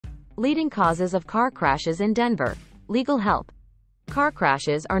Leading causes of car crashes in Denver. Legal help. Car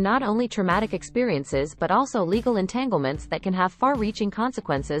crashes are not only traumatic experiences but also legal entanglements that can have far-reaching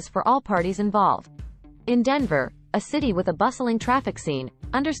consequences for all parties involved. In Denver, a city with a bustling traffic scene,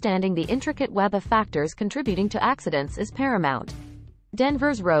 understanding the intricate web of factors contributing to accidents is paramount.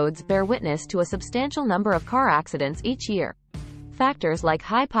 Denver's roads bear witness to a substantial number of car accidents each year. Factors like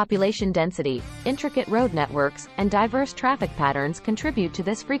high population density, intricate road networks, and diverse traffic patterns contribute to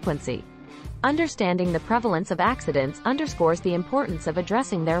this frequency. Understanding the prevalence of accidents underscores the importance of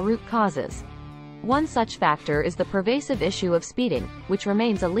addressing their root causes. One such factor is the pervasive issue of speeding, which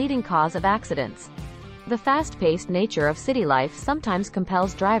remains a leading cause of accidents. The fast-paced nature of city life sometimes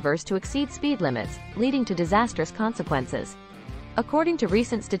compels drivers to exceed speed limits, leading to disastrous consequences. According to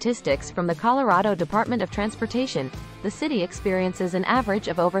recent statistics from the Colorado Department of Transportation, the city experiences an average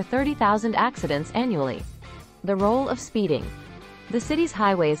of over 30,000 accidents annually. The role of speeding. The city's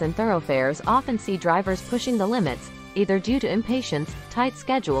highways and thoroughfares often see drivers pushing the limits, either due to impatience, tight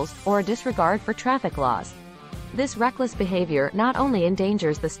schedules, or a disregard for traffic laws. This reckless behavior not only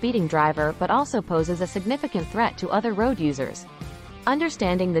endangers the speeding driver but also poses a significant threat to other road users.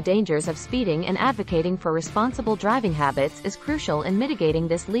 Understanding the dangers of speeding and advocating for responsible driving habits is crucial in mitigating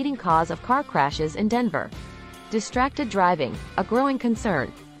this leading cause of car crashes in Denver. Distracted driving, a growing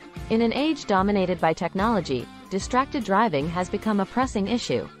concern. In an age dominated by technology, distracted driving has become a pressing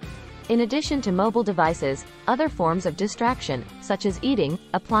issue. In addition to mobile devices, other forms of distraction, such as eating,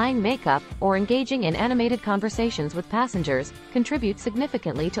 applying makeup, or engaging in animated conversations with passengers, contribute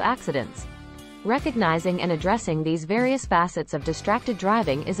significantly to accidents. Recognizing and addressing these various facets of distracted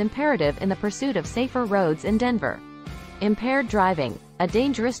driving is imperative in the pursuit of safer roads in Denver. Impaired driving, a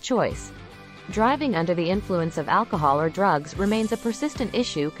dangerous choice. Driving under the influence of alcohol or drugs remains a persistent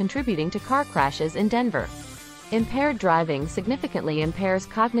issue contributing to car crashes in Denver. Impaired driving significantly impairs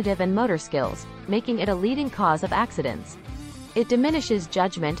cognitive and motor skills, making it a leading cause of accidents. It diminishes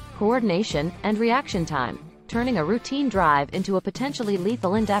judgment, coordination, and reaction time, turning a routine drive into a potentially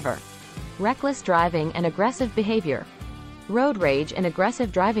lethal endeavor. Reckless driving and aggressive behavior. Road rage and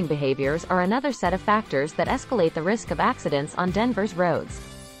aggressive driving behaviors are another set of factors that escalate the risk of accidents on Denver's roads.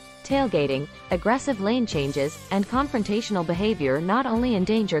 Tailgating, aggressive lane changes, and confrontational behavior not only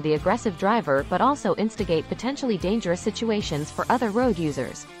endanger the aggressive driver but also instigate potentially dangerous situations for other road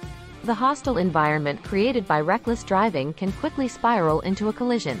users. The hostile environment created by reckless driving can quickly spiral into a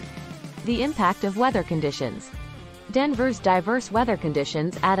collision. The impact of weather conditions. Denver's diverse weather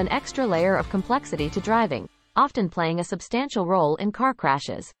conditions add an extra layer of complexity to driving, often playing a substantial role in car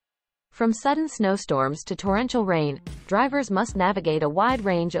crashes. From sudden snowstorms to torrential rain, drivers must navigate a wide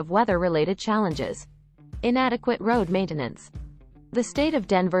range of weather-related challenges. Inadequate road maintenance. The state of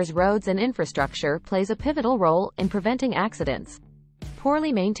Denver's roads and infrastructure plays a pivotal role in preventing accidents.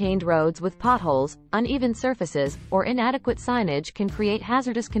 Poorly maintained roads with potholes, uneven surfaces, or inadequate signage can create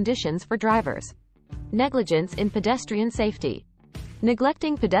hazardous conditions for drivers. Negligence in pedestrian safety.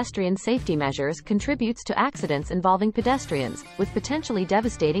 Neglecting pedestrian safety measures contributes to accidents involving pedestrians, with potentially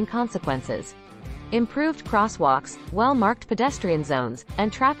devastating consequences. Improved crosswalks, well-marked pedestrian zones,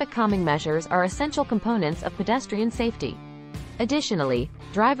 and traffic calming measures are essential components of pedestrian safety. Additionally,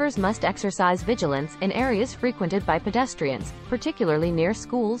 drivers must exercise vigilance in areas frequented by pedestrians, particularly near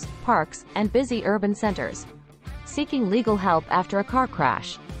schools, parks, and busy urban centers. Seeking legal help after a car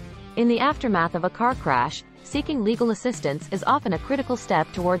crash. In the aftermath of a car crash, seeking legal assistance is often a critical step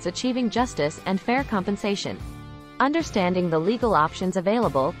towards achieving justice and fair compensation. Understanding the legal options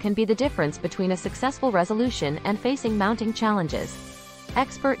available can be the difference between a successful resolution and facing mounting challenges.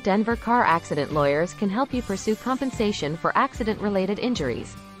 Expert Denver car accident lawyers can help you pursue compensation for accident-related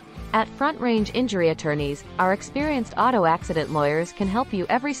injuries. At Front Range Injury Attorneys, our experienced auto accident lawyers can help you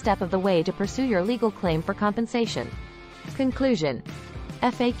every step of the way to pursue your legal claim for compensation. Conclusion.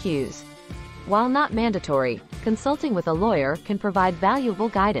 FAQs. While not mandatory, consulting with a lawyer can provide valuable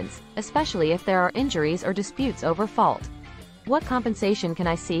guidance, especially if there are injuries or disputes over fault. What compensation can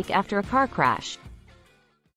I seek after a car crash?